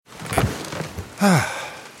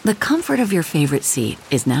The comfort of your favorite seat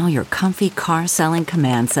is now your comfy car selling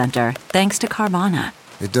command center, thanks to Carvana.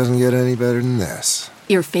 It doesn't get any better than this.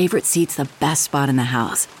 Your favorite seat's the best spot in the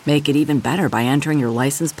house. Make it even better by entering your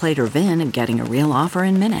license plate or VIN and getting a real offer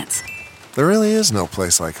in minutes. There really is no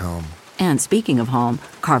place like home. And speaking of home,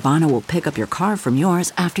 Carvana will pick up your car from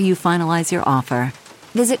yours after you finalize your offer.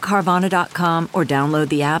 Visit Carvana.com or download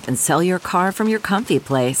the app and sell your car from your comfy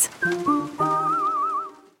place.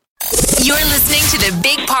 You're listening to the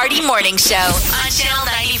Big Party Morning Show on Channel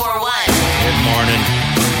 94.1. Good morning.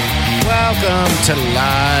 Welcome to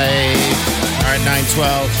Live. All right,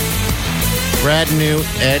 9:12. Brand new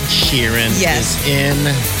Ed Sheeran is in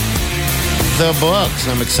the books.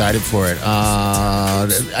 I'm excited for it.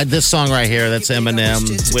 This song right here, that's Eminem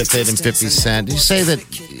with it and 50 Cent. Did you say that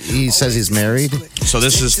he says he's married? So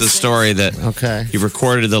this is the story that he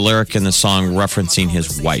recorded the lyric in the song referencing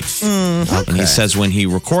his wife. And he says when he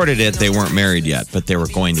recorded it, they weren't married yet, but they were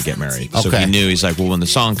going to get married. So he knew, he's like, well, when the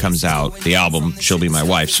song comes out, the album, she'll be my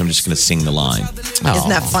wife, so I'm just going to sing the line. Isn't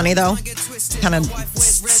that funny, though? Kind of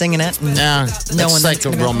singing it. Yeah, it's like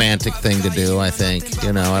a romantic thing to do, I think.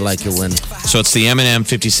 You know, I like it when... So it's the Eminem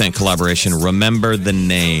 50 Cent collaboration, Remember the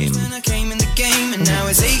Name.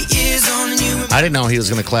 I didn't know he was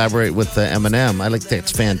going to collaborate with Eminem. I think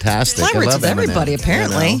that's fantastic. Collaborates I love with everybody, Eminem,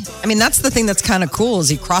 apparently. You know? I mean, that's the thing that's kind of cool is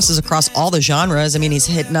he crosses across all the genres. I mean, he's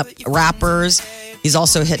hitting up rappers. He's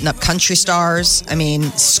also hitting up country stars. I mean,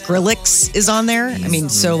 Skrillex is on there. I mean,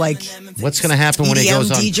 so like... What's going to happen when he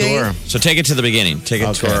goes on tour? So take it to the beginning. Take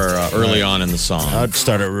it to early on in the song. I'd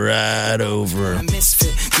start it right over.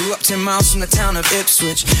 Grew up 10 miles from the town of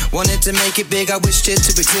Ipswich. Wanted to make it big, I wished it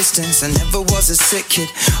to existence. I never was a sick kid,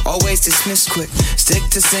 always dismissed quick. Stick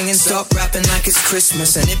to singing, stop rapping like it's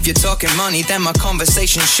Christmas. And if you're talking money, then my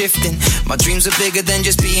conversation's shifting. My dreams are bigger than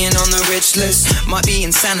just being on the rich list. Might be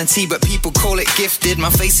insanity, but people call it gifted.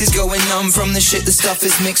 My face is going numb from the shit the stuff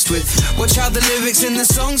is mixed with. Watch how the lyrics in the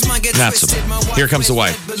songs might get Not so bad. Here comes the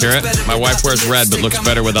wife. Hear it? My wife wears red but looks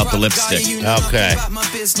better without the lipstick. Okay.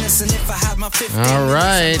 All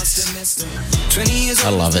right. I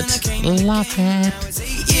love it. Love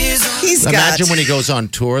it. Imagine when he goes on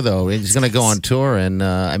tour, though. He's going to go on tour, and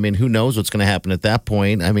I mean, who knows what's going to happen at that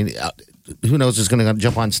point? I mean, who knows who's going to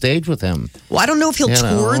jump on stage with him? Well, I don't know if he'll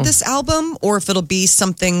tour this album or if it'll be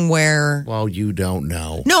something where... Well, you don't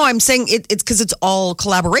know. No, I'm saying it's because it's all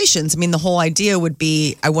collaborations. I mean, the whole idea would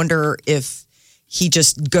be, I wonder if he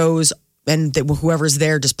just goes and whoever's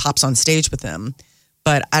there just pops on stage with him.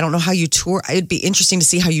 But I don't know how you tour. It'd be interesting to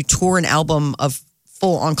see how you tour an album of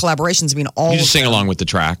full-on collaborations. I mean, all... You just sing along with the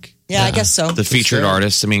track. Yeah, I guess so. The featured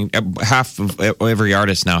artists. I mean, half of every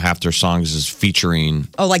artist now, half their songs is featuring.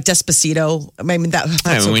 Oh, like Despacito. I mean,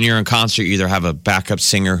 when you're in concert, you either have a backup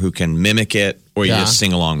singer who can mimic it, or you just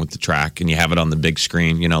sing along with the track, and you have it on the big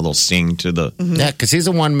screen. You know, they'll sing to the. Yeah, because he's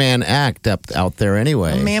a one-man act out there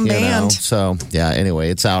anyway. Man band. So yeah. Anyway,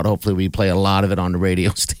 it's out. Hopefully, we play a lot of it on the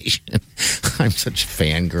radio station. I'm such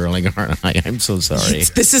fangirling, aren't I? I'm so sorry.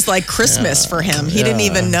 This is like Christmas for him. He didn't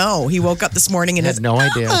even know. He woke up this morning and had no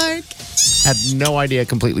idea. Had no idea,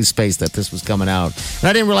 completely spaced that this was coming out. And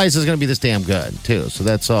I didn't realize it was going to be this damn good, too. So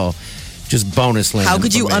that's all just bonus land. How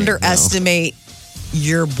could you underestimate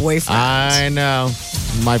your boyfriend? I know.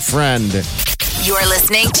 My friend. You're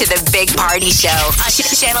listening to the Big Party Show on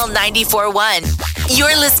Channel 94.1.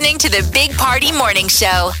 You're listening to the Big Party Morning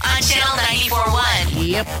Show on Channel 94.1.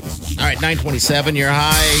 Yep. All right, 927. Your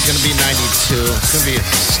high going to be 92. It's going to be a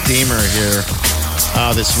steamer here.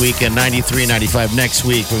 This weekend, 93, 95. Next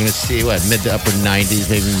week, we're going to see, mid to upper 90s,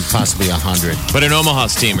 maybe possibly 100. But an Omaha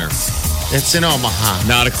steamer. It's in Omaha.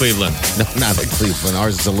 Not a Cleveland. No, not a Cleveland.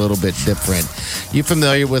 Ours is a little bit different. You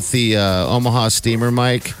familiar with the Omaha steamer,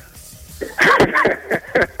 Mike?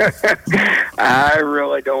 I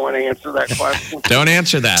really don't want to answer that question. Don't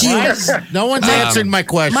answer that. No one's answered my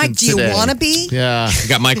question. Mike, do you want to be? Yeah. We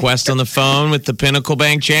got Mike West on the phone with the Pinnacle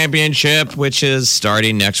Bank Championship, which is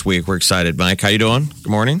starting next week. We're excited. Mike, how you doing?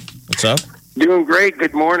 Good morning. What's up? Doing great.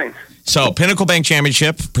 Good morning. So, Pinnacle Bank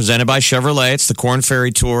Championship, presented by Chevrolet. It's the Corn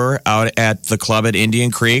Ferry Tour out at the club at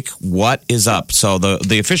Indian Creek. What is up? So,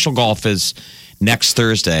 the official golf is next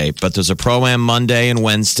Thursday, but there's a Pro-Am Monday and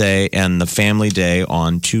Wednesday and the Family Day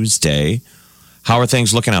on Tuesday. How are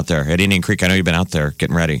things looking out there at Indian Creek? I know you've been out there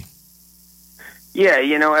getting ready. Yeah,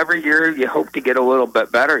 every year you hope to get a little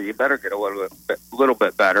bit better. You better get a little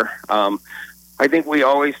bit better. I think we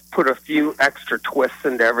always put a few extra twists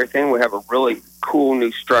into everything. We have a really cool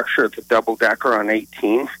new structure. It's a double-decker on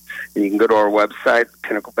 18. And you can go to our website,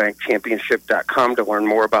 pinnaclebankchampionship.com, to learn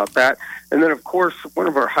more about that. And then, of course, one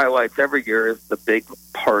of our highlights every year is the Big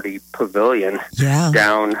Party Pavilion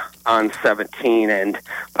down on 17. And,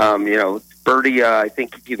 birdie, I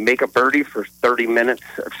think if you make a birdie for 30 minutes,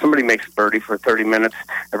 if somebody makes a birdie for 30 minutes,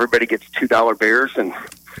 everybody gets $2 beers and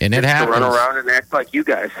it happens. To run around and act like you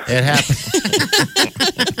guys. It happens.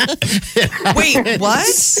 Wait, what?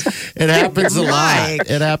 It happens a lot.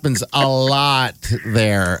 It happens a lot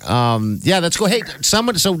there. That's cool. Hey,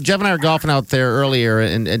 so Jeff and I are golfing out there earlier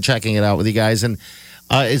and checking it out with you guys. And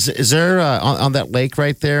is there on that lake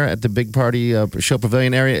right there at the Big Party Show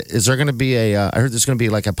Pavilion area? Is there going to be I heard there's going to be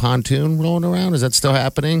like a pontoon rolling around. Is that still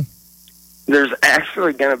happening? There's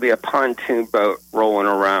actually going to be a pontoon boat rolling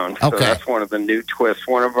around. So that's one of the new twists.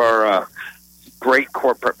 One of our great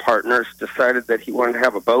corporate partners decided that he wanted to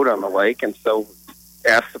have a boat on the lake, and so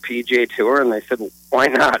asked the PGA Tour, and they said, why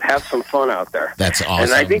not? Have some fun out there. That's awesome.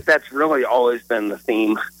 And I think that's really always been the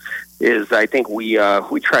theme, is I think we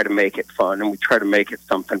try to make it fun, and we try to make it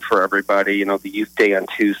something for everybody. The Youth Day on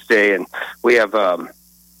Tuesday, and we have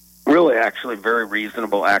really actually very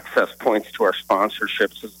reasonable access points to our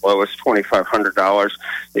sponsorships, as low as $2,500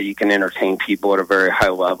 that you can entertain people at a very high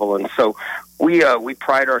level. And so we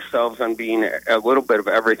pride ourselves on being a little bit of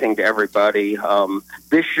everything to everybody.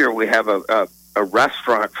 This year we have a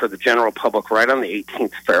restaurant for the general public right on the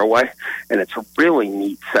 18th fairway, and it's a really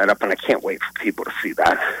neat setup, and I can't wait for people to see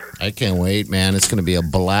that. I can't wait, man. It's going to be a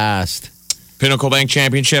blast. Pinnacle Bank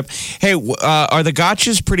Championship. Hey, are the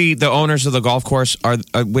Gotchas the owners of the golf course, are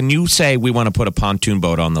when you say we want to put a pontoon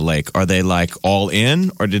boat on the lake, are they like all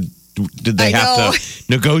in, or did they have to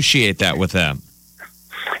negotiate that with them?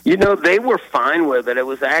 They were fine with it. It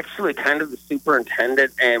was actually kind of the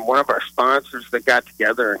superintendent and one of our sponsors that got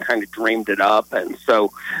together and kind of dreamed it up. And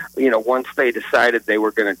so, once they decided they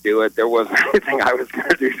were going to do it, there wasn't anything I was going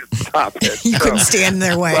to do to stop it. You couldn't stand in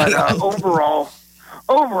their way. But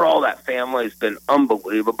overall, that family has been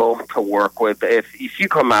unbelievable to work with. If you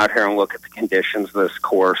come out here and look at the conditions of this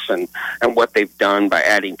course and what they've done by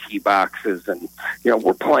adding tee boxes, and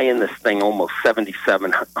we're playing this thing almost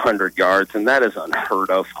 7,700 yards, and that is unheard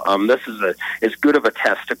of. This is as good of a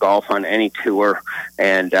test of golf on any tour,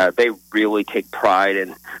 and they really take pride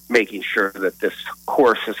in making sure that this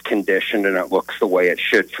course is conditioned and it looks the way it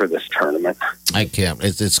should for this tournament. I can't.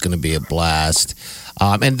 It's going to be a blast.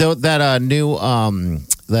 And that new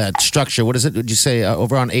that structure, what is it? Would you say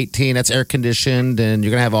over on 18? That's air conditioned, and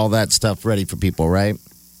you're gonna have all that stuff ready for people, right?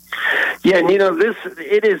 Yeah, and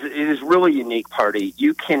it is really unique, Party.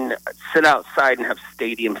 You can sit outside and have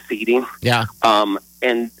stadium seating. Yeah.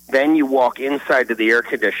 And then you walk inside to the air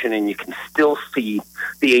conditioning, and you can still see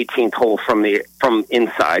the 18th hole from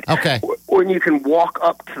inside. Okay. Or you can walk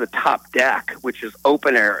up to the top deck, which is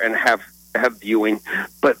open air, and have viewing,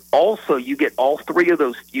 but also you get all three of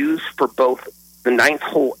those views for both the 9th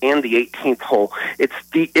hole and the 18th hole. It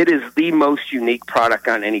is the most unique product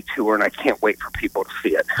on any tour, and I can't wait for people to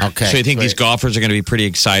see it. Okay. So you think these golfers are going to be pretty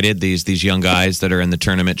excited? These young guys that are in the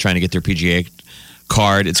tournament trying to get their PGA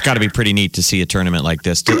card. It's got to be pretty neat to see a tournament like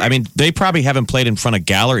this. I mean, they probably haven't played in front of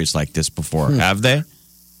galleries like this before, have they?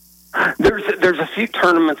 There's a few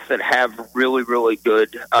tournaments that have really, really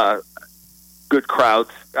good crowds,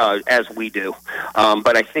 as we do.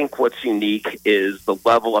 But I think what's unique is the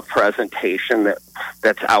level of presentation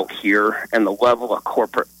that's out here, and the level of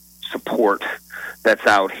corporate support that's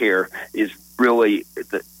out here is really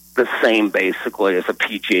the same, basically, as a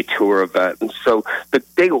PGA Tour event. And so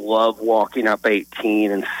they love walking up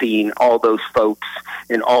 18 and seeing all those folks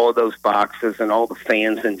in all of those boxes and all the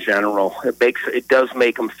fans in general. It does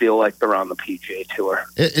make them feel like they're on the PGA Tour.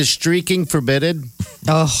 Is streaking forbidden?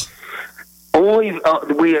 Oh. Only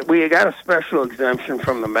we got a special exemption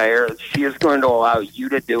from the mayor. She is going to allow you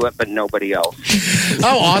to do it, but nobody else.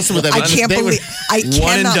 How awesome would that be? I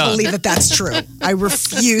cannot believe that that's true. I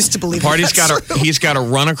refuse to believe Party's he's got to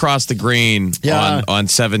run across the green on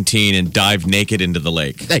 17 and dive naked into the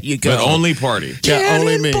lake. There you go. But only Party. Yeah,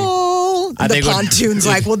 only me. The pontoon's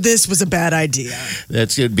like, well, this was a bad idea.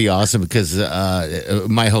 It'd be awesome because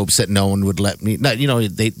my hopes that no one would let me.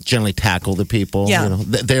 They generally tackle the people. Yeah.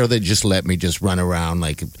 They just let me just run around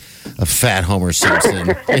like a fat Homer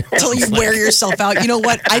Simpson until you wear yourself out. You know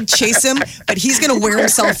what? I'd chase him, but he's going to wear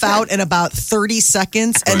himself out in about 30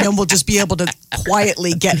 seconds, and then we'll just be able to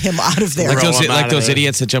quietly get him out of there. Like those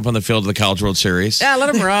idiots that jump on the field of the College World Series. Yeah,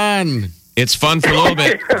 let him run. It's fun for a little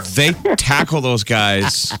bit. They tackle those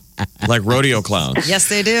guys like rodeo clowns. Yes,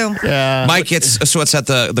 they do. Yeah. Mike, it's at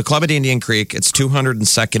the Club at Indian Creek. It's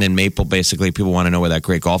 202nd and Maple, basically. People want to know where that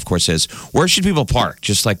great golf course is. Where should people park?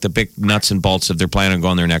 Just like the big nuts and bolts if they're planning on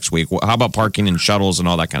going there next week. How about parking and shuttles and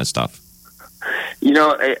all that kind of stuff? You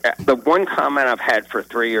know, the one comment I've had for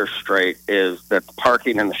 3 years straight is that the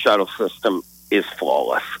parking in the shuttle system is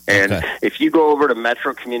flawless. And if you go over to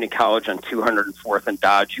Metro Community College on 204th and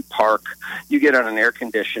Dodge, you park, you get on an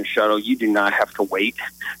air-conditioned shuttle, you do not have to wait,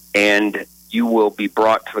 and you will be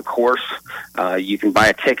brought to the course. You can buy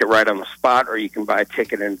a ticket right on the spot, or you can buy a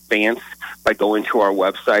ticket in advance by going to our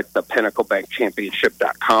website,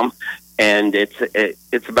 thepinnaclebankchampionship.com, and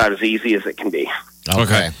it's about as easy as it can be.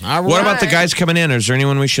 Okay. All right. What about the guys coming in? Is there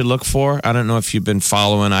anyone we should look for? I don't know if you've been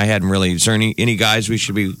following. I hadn't really. Is there any guys we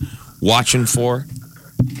should be watching for?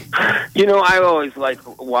 You know, I always like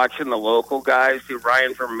watching the local guys.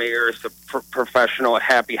 Ryan Vermeer is a professional at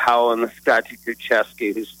Happy Hollow, and Scotty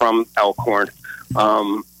Kucheski, who's from Elkhorn,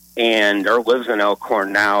 or lives in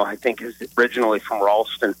Elkhorn now. I think is originally from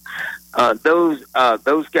Ralston. Those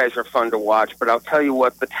guys are fun to watch. But I'll tell you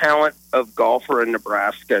what, the talent of golfer in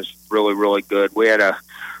Nebraska is really, really good. We had a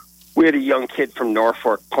young kid from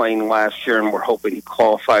Norfolk playing last year, and we're hoping he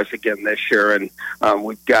qualifies again this year. And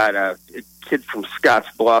we've got a kid from Scotts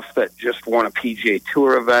Bluff that just won a PGA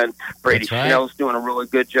Tour event. Brady Snell's doing a really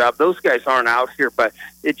good job. Those guys aren't out here, but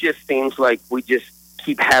it just seems like we just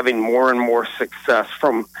keep having more and more success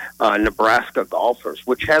from Nebraska golfers,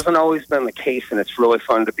 which hasn't always been the case, and it's really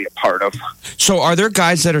fun to be a part of. So are there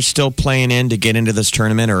guys that are still playing in to get into this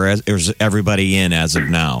tournament, or is everybody in as of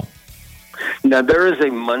now? Now, there is a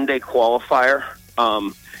Monday qualifier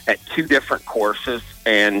at 2 different courses,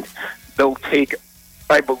 and they'll take,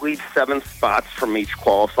 I believe, 7 spots from each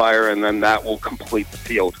qualifier, and then that will complete the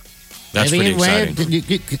field. That's pretty exciting.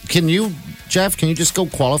 Can you, Jeff, can you just go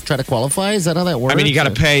try to qualify? Is that how that works? I mean, you got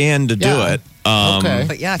to pay in to do it. Okay.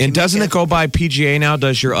 But yeah, and doesn't it go by PGA now?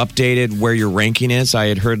 Does your updated where your ranking is? I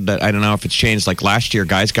had heard that, I don't know if it's changed. Like last year,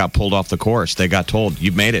 guys got pulled off the course. They got told,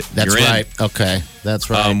 you've made it. That's You're right. in. Okay. That's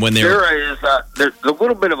right. When there's a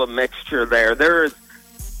little bit of a mixture there. There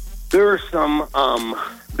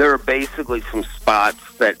are basically some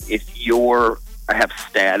spots that if you have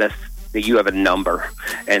status, that you have a number,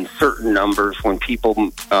 and certain numbers, when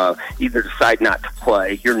people either decide not to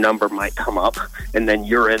play, your number might come up, and then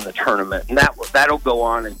you're in the tournament, and that'll go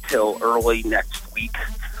on until early next week.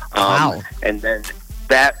 Wow! And then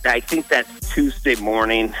I think that's Tuesday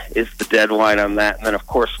morning is the deadline on that, and then of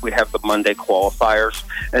course we have the Monday qualifiers,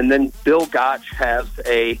 and then Bill Gotch has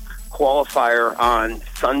a qualifier on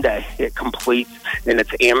Sunday. It completes, and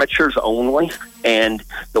it's amateurs only, and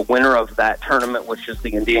the winner of that tournament, which is the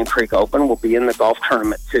Indian Creek Open, will be in the golf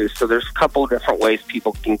tournament too. So there's a couple of different ways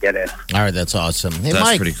people can get in. All right, that's awesome. Hey, that's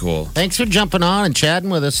Mike, pretty cool. Thanks for jumping on and chatting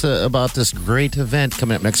with us about this great event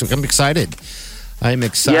coming up next week. I'm excited. I'm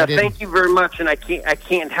excited. Yeah, thank you very much. And I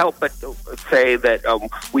can't help but say that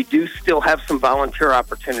we do still have some volunteer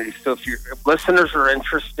opportunities. So if your listeners are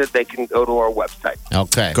interested, they can go to our website.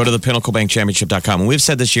 Okay. Go to thepinnaclebankchampionship.com. And we've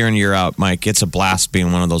said this year in, year out, Mike, it's a blast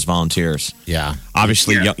being one of those volunteers. Yeah.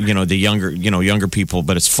 Obviously, the younger people,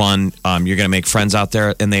 but it's fun. You're going to make friends out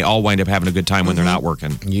there, and they all wind up having a good time when they're not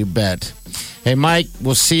working. You bet. Hey, Mike,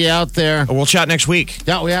 we'll see you out there. We'll chat next week.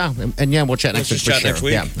 Oh, yeah. And we'll chat next week. Next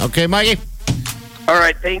week. Yeah. Okay, Mikey. All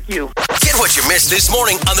right, thank you. Get what you missed this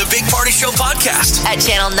morning on the Big Party Show podcast at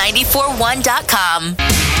channel941.com.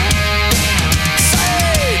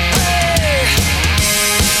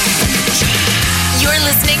 You're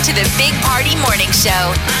listening to the Big Party Morning Show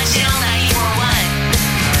on Channel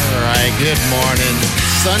 941. All right, good morning.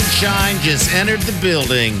 Sunshine just entered the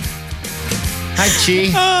building. Hi, Chi.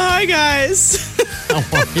 Hi, guys. How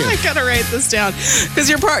are you? I gotta write this down because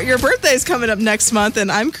your birthday is coming up next month, and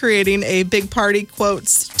I'm creating a Big Party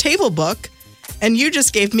Quotes table book. And you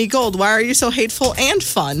just gave me gold. Why are you so hateful and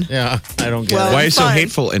fun? Yeah, I don't get it. Why are you so fun.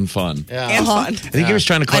 hateful and fun? Yeah. And fun. I think he was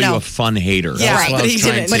trying to call you a fun hater. Yeah, That's what but I he was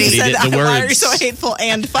trying didn't. to But he say. said, He did the why are you words. so hateful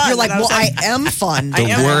and fun? You're like, And well, was I am fun.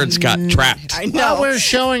 The words got trapped. I know. Well, we're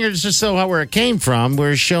showing it's just so where it came from.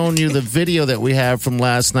 We're showing you the video that we have from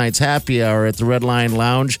last night's happy hour at the Red Lion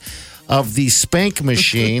Lounge of the spank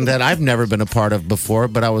machine that I've never been a part of before,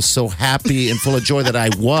 but I was so happy and full of joy that I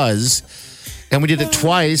was. And we did it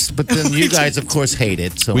twice, but then you guys, of course, hate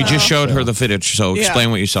it. So We just showed her the footage, so explain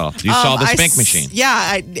what you saw. You saw the spank machine. Yeah,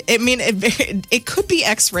 I mean, it could be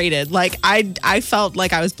X-rated. Like, I felt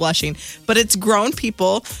like I was blushing. But it's grown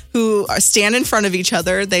people who stand in front of each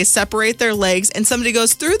other. They separate their legs, and somebody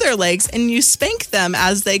goes through their legs, and you spank them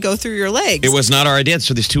as they go through your legs. It was not our idea.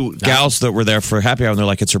 So these two gals that were there for happy hour, and they're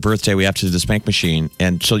like, it's her birthday. We have to do the spank machine.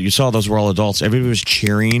 And so you saw those were all adults. Everybody was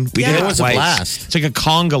cheering. We did it was twice. a blast. It's like a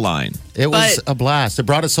conga line. It was a blast. It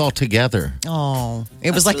brought us all together. Oh,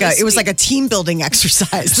 it was That's like really it was like a team building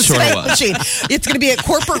exercise. The Sort of spank was. machine. It's going to be at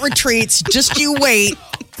corporate retreats. Just you wait.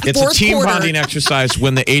 It's Fourth a team quarter. bonding exercise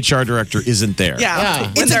when the HR director isn't there. Yeah. When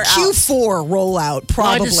It's a they're out. Q4 rollout,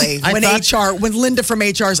 probably, I when Linda from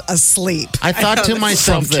HR is asleep. I thought to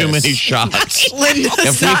myself From too many shots. Linda's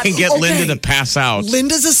If we not- can get okay. Linda to pass out.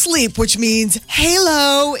 Linda's asleep, which means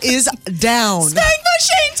Halo is down. Spank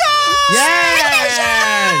machine time!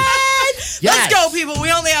 Yes! Let's go, people.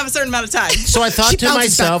 We only have a certain amount of time. So I thought She to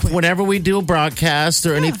bounces back myself, quick. whenever we do a broadcast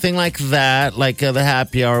or anything like that, like the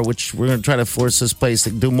happy hour, which we're going to try to force this place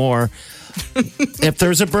to do more, if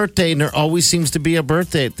there's a birthday, and there always seems to be a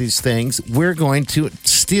birthday at these things, we're going to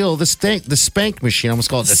steal the spank machine. I almost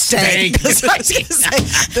called it the stank. That's what I was gonna say.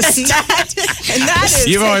 And that is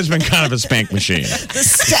You've always been kind of a spank machine. The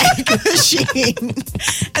stank machine.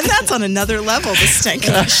 and that's on another level, the stank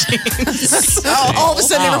machine. So, All of a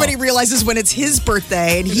sudden, everybody realizes when it's his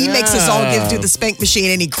birthday, and he makes us all give to the spank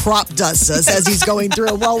machine, and he crop dusts us as he's going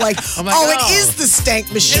through. Well, like, my oh, God. it is the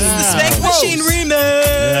stank machine. the spank machine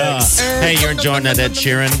remix. Hey, you're enjoying that Ed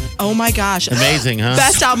Sheeran? Oh my gosh. Amazing, huh?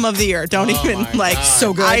 Best album of the year. Don't even like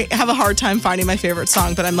So good. I have a hard time finding my favorite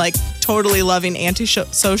song, but I'm like totally loving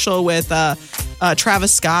Antisocial with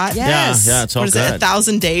Travis Scott. Yes. Yeah, it's all What is good. it?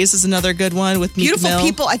 1,000 Days is another good one with Meek Beautiful Mill.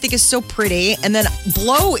 People, I think, is so pretty. And then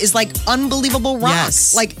Blow is like unbelievable rock.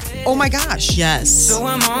 Yes. Like, oh my gosh. Yes.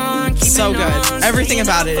 So good. Everything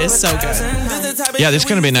about it is so good. Yeah, this is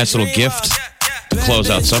going to be a nice little gift to close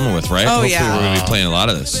out summer with, right? Oh, Hopefully yeah. we're going to be playing a lot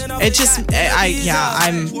of this. It just,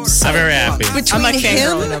 I'm so I'm very happy. Between I'm like him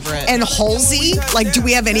fangirling over it. and Halsey, like, do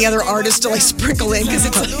we have any other artists to like sprinkle in? Because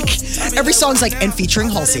it's like every song's like, and featuring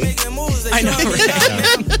Halsey. I know,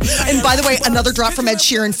 right? And by the way, another drop from Ed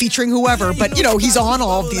Sheeran featuring whoever, but you know, he's on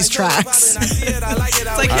all of these tracks. It's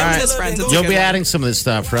like him and his friends. It's a You'll good be one. adding some of this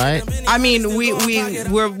stuff, right? I mean,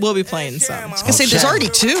 we'll be playing some. I say there's already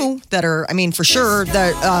two that are, I mean, for sure,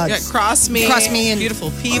 that Yeah, Cross Me, and Beautiful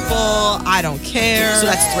People, I Don't Care. so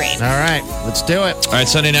that's three. All right, let's do it. All right,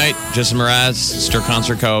 Sunday night, Jason Mraz, Stir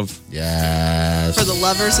Concert Cove. Yes. For the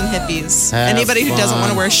lovers and hippies. Have Anybody who doesn't fun.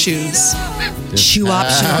 want to wear shoes. Shoe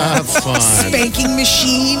optional. Have fun. Spanking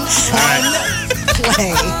machine on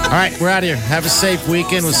play. All right, we're out of here. Have a safe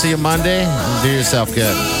weekend. We'll see you Monday. And do yourself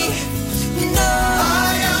good.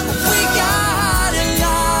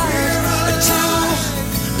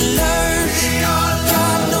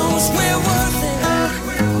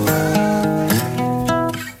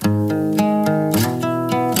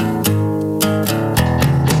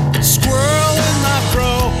 Squirrel in my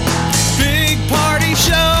fro, big party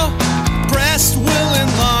show. Breast will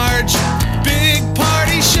enlarge, big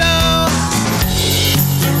party show.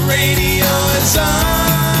 The radio is on.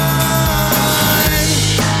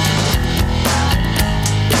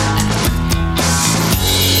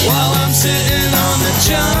 While I'm sitting on the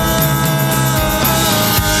john.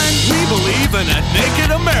 We believe in a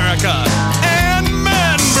naked America and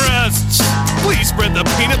man breasts. Please spread the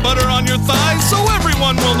peanut butter on your thighs so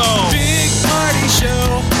everyone will know. Big party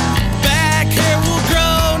show. Back hair will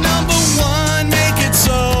grow. Number one, make it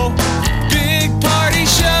so. Big party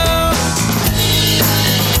show.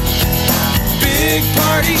 Big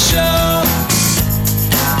party show.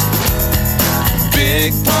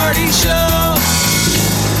 Big party show.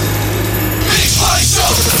 Big Party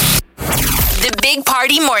Show. The Big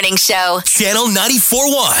Party Morning Show. Channel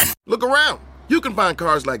 94.1. Look around. You can find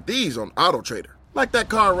cars like these on AutoTrader, like that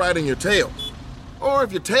car riding your tail. Or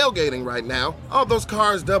if you're tailgating right now, all those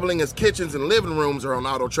cars doubling as kitchens and living rooms are on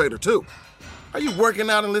AutoTrader too. Are you working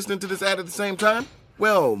out and listening to this ad at the same time?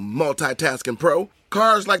 Well, multitasking pro,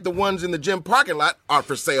 cars like the ones in the gym parking lot are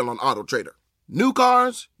for sale on AutoTrader. New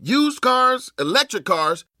cars, used cars, electric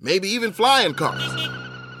cars, maybe even flying cars.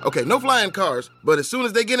 Okay, no flying cars, but as soon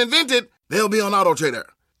as they get invented, they'll be on AutoTrader.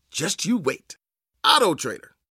 Just you wait. AutoTrader.